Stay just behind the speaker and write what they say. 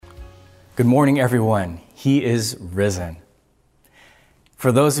Good morning, everyone. He is risen.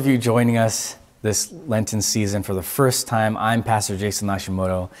 For those of you joining us this Lenten season for the first time, I'm Pastor Jason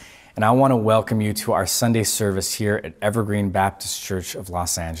Nashimoto, and I want to welcome you to our Sunday service here at Evergreen Baptist Church of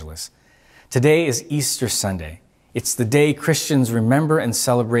Los Angeles. Today is Easter Sunday. It's the day Christians remember and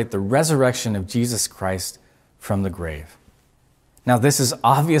celebrate the resurrection of Jesus Christ from the grave. Now, this is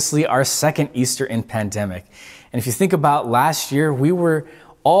obviously our second Easter in pandemic. And if you think about last year, we were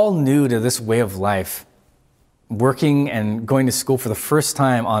all new to this way of life, working and going to school for the first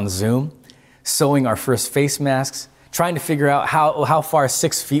time on Zoom, sewing our first face masks, trying to figure out how far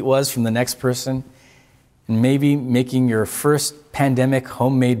 6 feet was from the next person, and maybe making your first pandemic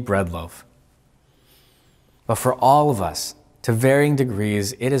homemade bread loaf. But for all of us, to varying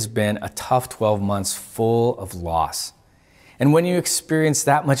degrees, it has been a tough 12 months full of loss. And when you experience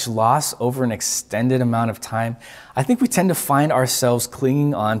that much loss over an extended amount of time, I think we tend to find ourselves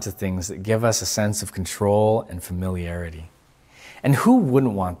clinging on to things that give us a sense of control and familiarity. And who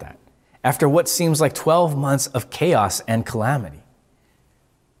wouldn't want that after what seems like 12 months of chaos and calamity?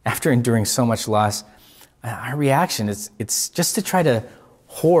 After enduring so much loss, our reaction is it's just to try to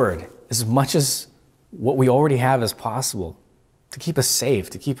hoard as much as what we already have as possible, to keep us safe,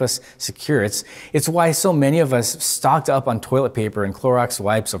 to keep us secure. It's why so many of us stocked up on toilet paper and Clorox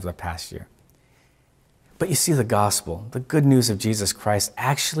wipes over the past year. But you see, the gospel, the good news of Jesus Christ,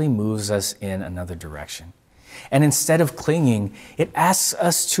 actually moves us in another direction. And instead of clinging, it asks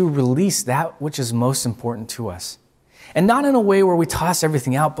us to release that which is most important to us. And not in a way where we toss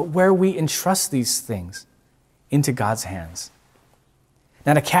everything out, but where we entrust these things into God's hands.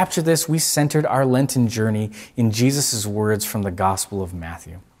 Now, to capture this, we centered our Lenten journey in Jesus' words from the Gospel of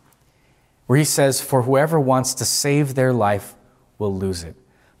Matthew, where he says, "For whoever wants to save their life will lose it,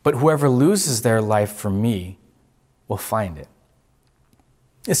 but whoever loses their life for me will find it."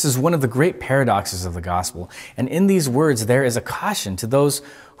 This is one of the great paradoxes of the gospel, and in these words, there is a caution to those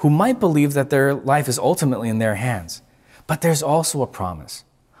who might believe that their life is ultimately in their hands. But there's also a promise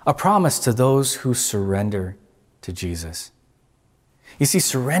to those who surrender to Jesus. You see,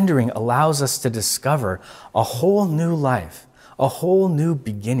 surrendering allows us to discover a whole new life, a whole new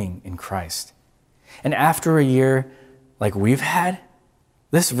beginning in Christ. And after a year like we've had,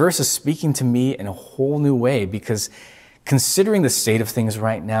 this verse is speaking to me in a whole new way, because considering the state of things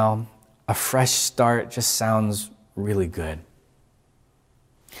right now, a fresh start just sounds really good.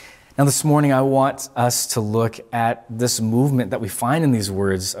 Now, this morning, I want us to look at this movement that we find in these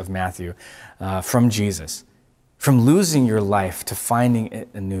words of Matthew from Jesus. From losing your life to finding it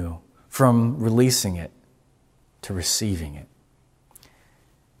anew, from releasing it to receiving it.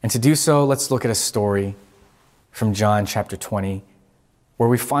 And to do so, let's look at a story from John chapter 20, where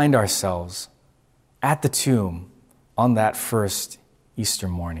we find ourselves at the tomb on that first Easter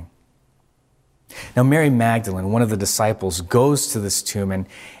morning. Now, Mary Magdalene, one of the disciples, goes to this tomb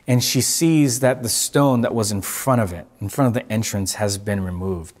and she sees that the stone that was in front of the entrance, has been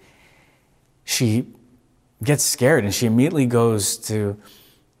removed. She gets scared and she immediately goes to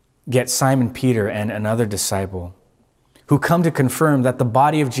get Simon Peter and another disciple, who come to confirm that the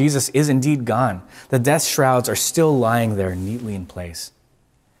body of Jesus is indeed gone. The death shrouds are still lying there neatly in place.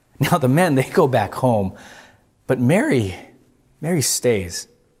 Now the men, they go back home, but Mary stays.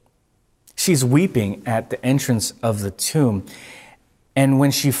 She's weeping at the entrance of the tomb. And when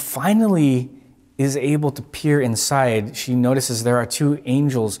she finally is able to peer inside, she notices there are 2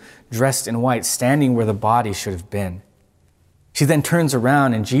 angels dressed in white standing where the body should have been. She then turns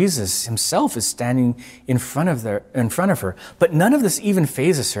around and Jesus himself is standing in front of her. But none of this even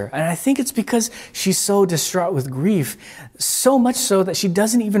phases her. And I think it's because she's so distraught with grief, so much so that she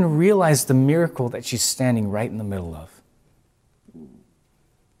doesn't even realize the miracle that she's standing right in the middle of.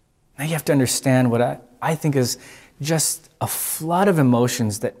 Now you have to understand what I think is just a flood of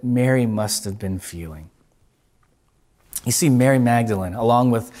emotions that Mary must have been feeling. You see, Mary Magdalene, along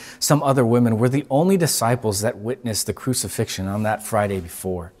with some other women, were the only disciples that witnessed the crucifixion on that Friday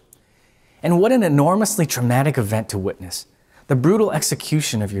before. And what an enormously traumatic event to witness, the brutal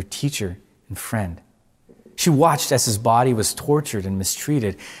execution of your teacher and friend. She watched as his body was tortured and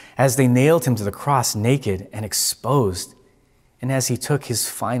mistreated, as they nailed him to the cross naked and exposed, and as he took his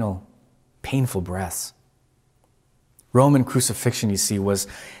final painful breaths. Roman crucifixion, you see, was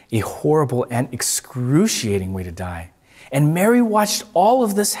a horrible and excruciating way to die. And Mary watched all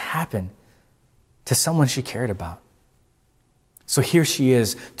of this happen to someone she cared about. So here she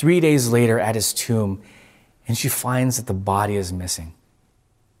is, 3 days later at his tomb, and she finds that the body is missing.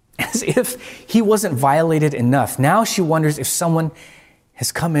 As if he wasn't violated enough, now she wonders if someone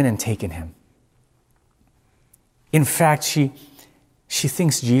has come in and taken him. In fact, she she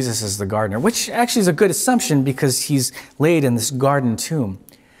thinks Jesus is the gardener, which actually is a good assumption because he's laid in this garden tomb.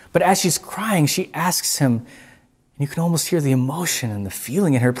 But as she's crying, she asks him, and you can almost hear the emotion and the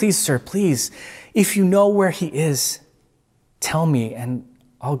feeling in her, "Please, sir, please, if you know where he is, tell me and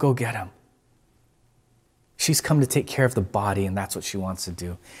I'll go get him." She's come to take care of the body, and that's what she wants to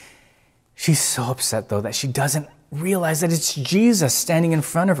do. She's so upset, though, that she doesn't realize that it's Jesus standing in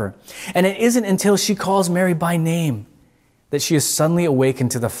front of her. And it isn't until she calls Mary by name that she is suddenly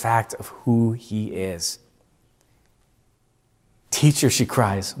awakened to the fact of who he is. "Teacher," she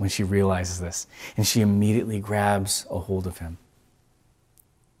cries when she realizes this, and she immediately grabs a hold of him.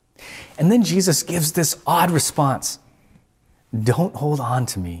 And then Jesus gives this odd response. "Don't hold on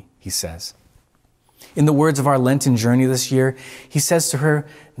to me," he says. In the words of our Lenten journey this year, he says to her,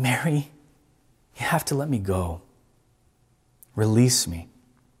 "Mary, you have to let me go. Release me."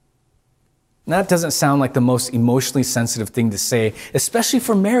 Now, that doesn't sound like the most emotionally sensitive thing to say, especially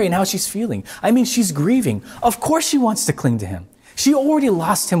for Mary and how she's feeling. I mean, she's grieving. Of course she wants to cling to him. She already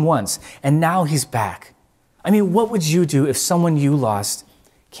lost him once, and now he's back. I mean, what would you do if someone you lost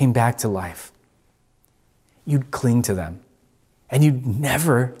came back to life? You'd cling to them, and you'd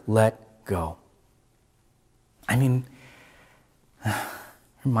never let go. I mean, it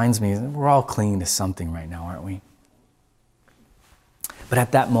reminds me, we're all clinging to something right now, aren't we? But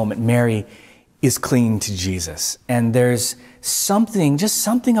at that moment, Mary is clinging to Jesus. And there's something, just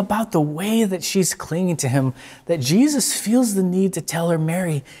something about the way that she's clinging to him that Jesus feels the need to tell her,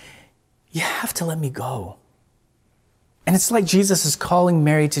 "Mary, you have to let me go." And it's like Jesus is calling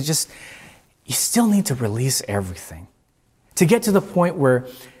Mary to just, you still need to release everything. To get to the point where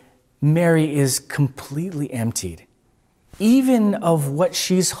Mary is completely emptied, even of what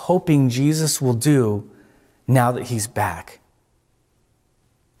she's hoping Jesus will do now that he's back.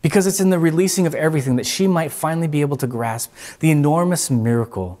 Because it's in the releasing of everything that she might finally be able to grasp the enormous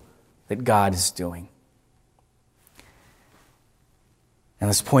miracle that God is doing. And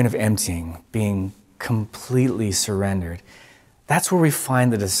this point of emptying, being completely surrendered, that's where we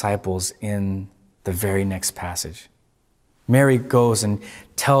find the disciples in the very next passage. Mary goes and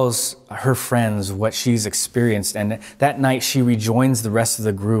tells her friends what she's experienced, and that night she rejoins the rest of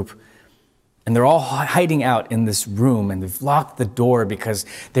the group. And they're all hiding out in this room, and they've locked the door because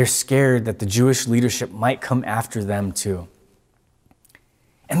they're scared that the Jewish leadership might come after them too.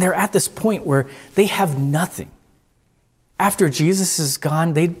 And they're at this point where they have nothing. After Jesus is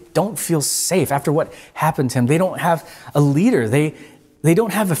gone, they don't feel safe. After what happened to him, they don't have a leader. They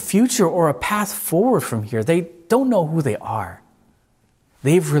don't have a future or a path forward from here. They don't know who they are.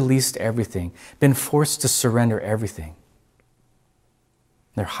 They've released everything, been forced to surrender everything.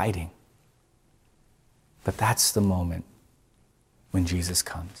 They're hiding. But that's the moment when Jesus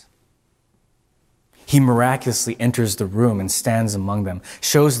comes. He miraculously enters the room and stands among them,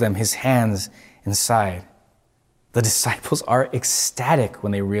 shows them his hands inside. The disciples are ecstatic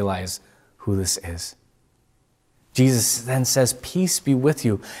when they realize who this is. Jesus then says, "Peace be with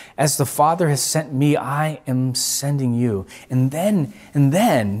you. As the Father has sent me, I am sending you." And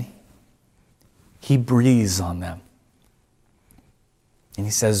then he breathes on them. And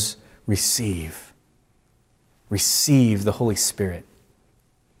he says, "Receive the Holy Spirit."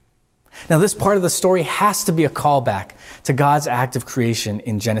 Now, this part of the story has to be a callback to God's act of creation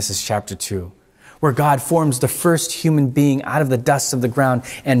in Genesis chapter 2, where God forms the first human being out of the dust of the ground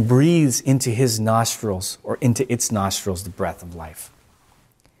and breathes into his nostrils, or into its nostrils, the breath of life.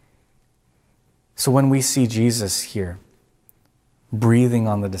 So when we see Jesus here breathing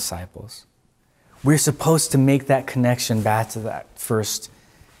on the disciples, we're supposed to make that connection back to that first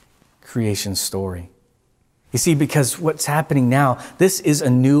creation story. You see, because what's happening now, this is a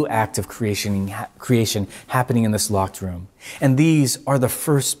new act of creation happening in this locked room. And these are the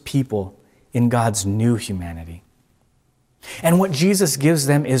first people in God's new humanity. And what Jesus gives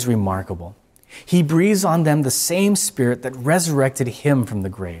them is remarkable. He breathes on them the same Spirit that resurrected him from the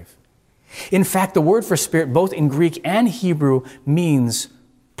grave. In fact, the word for spirit, both in Greek and Hebrew, means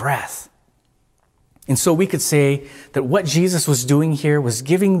breath. And so we could say that what Jesus was doing here was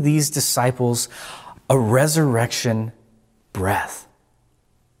giving these disciples a resurrection breath,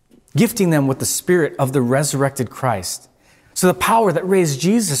 gifting them with the Spirit of the resurrected Christ. So the power that raised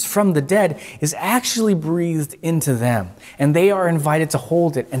Jesus from the dead is actually breathed into them, and they are invited to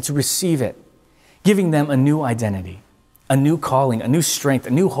hold it and to receive it, giving them a new identity, a new calling, a new strength,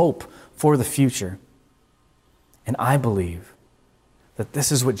 a new hope for the future. And I believe that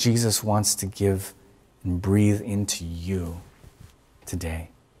this is what Jesus wants to give and breathe into you today.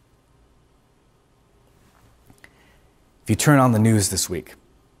 If you turn on the news this week,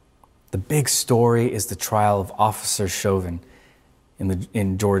 the big story is the trial of Officer Chauvin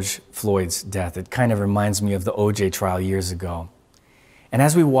in George Floyd's death. It kind of reminds me of the OJ trial years ago. And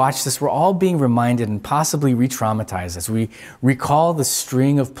as we watch this, we're all being reminded and possibly re-traumatized as we recall the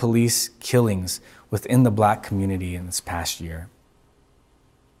string of police killings within the Black community in this past year.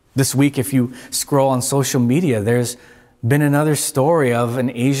 This week, if you scroll on social media, there's been another story of an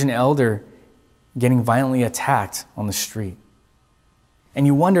Asian elder getting violently attacked on the street. And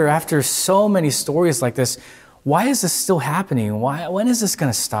you wonder, after so many stories like this, why is this still happening? When is this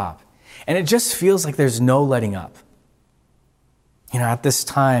going to stop? And it just feels like there's no letting up. At this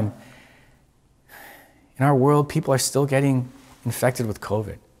time, in our world, people are still getting infected with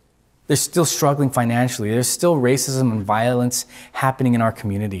COVID. They're still struggling financially. There's still racism and violence happening in our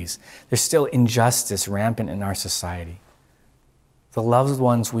communities. There's still injustice rampant in our society. The loved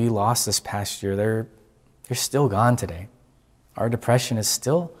ones we lost this past year, they're still gone today. Our depression is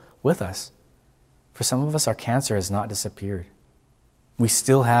still with us. For some of us, our cancer has not disappeared. We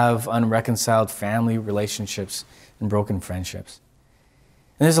still have unreconciled family relationships and broken friendships.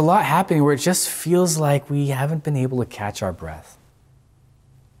 And there's a lot happening where it just feels like we haven't been able to catch our breath.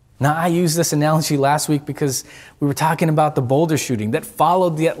 Now, I used this analogy last week because we were talking about the Boulder shooting that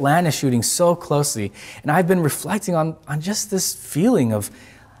followed the Atlanta shooting so closely. And I've been reflecting on just this feeling of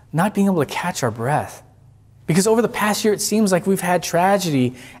not being able to catch our breath. Because over the past year, it seems like we've had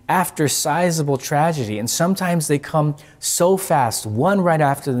tragedy after sizable tragedy. And sometimes they come so fast, one right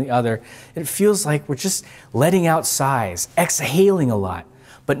after the other. It feels like we're just letting out sighs, exhaling a lot,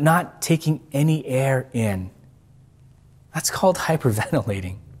 but not taking any air in. That's called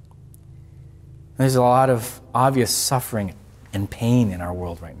hyperventilating. There's a lot of obvious suffering and pain in our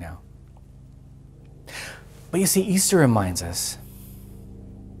world right now. But you see, Easter reminds us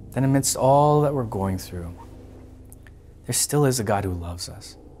that amidst all that we're going through, there still is a God who loves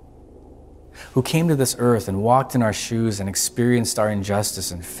us, who came to this earth and walked in our shoes and experienced our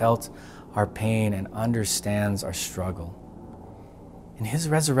injustice and felt our pain and understands our struggle. And his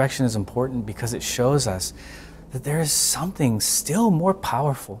resurrection is important because it shows us that there is something still more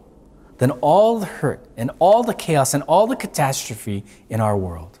powerful than all the hurt and all the chaos and all the catastrophe in our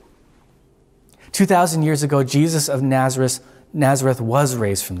world. 2,000 years ago, Jesus of Nazareth was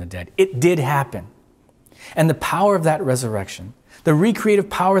raised from the dead. It did happen. And the power of that resurrection, the recreative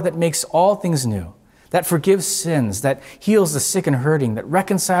power that makes all things new, that forgives sins, that heals the sick and hurting, that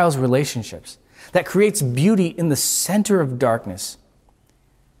reconciles relationships, that creates beauty in the center of darkness,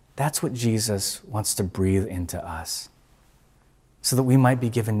 that's what Jesus wants to breathe into us, so that we might be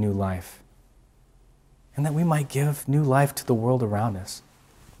given new life, and that we might give new life to the world around us.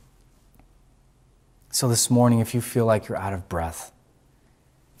 So this morning, if you feel like you're out of breath,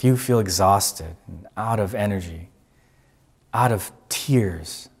 if you feel exhausted and out of energy, out of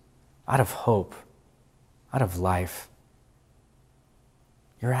tears, out of hope, out of life,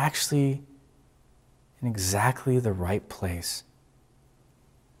 you're actually in exactly the right place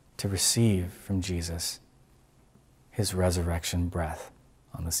to receive from Jesus his resurrection breath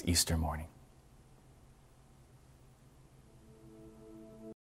on this Easter morning.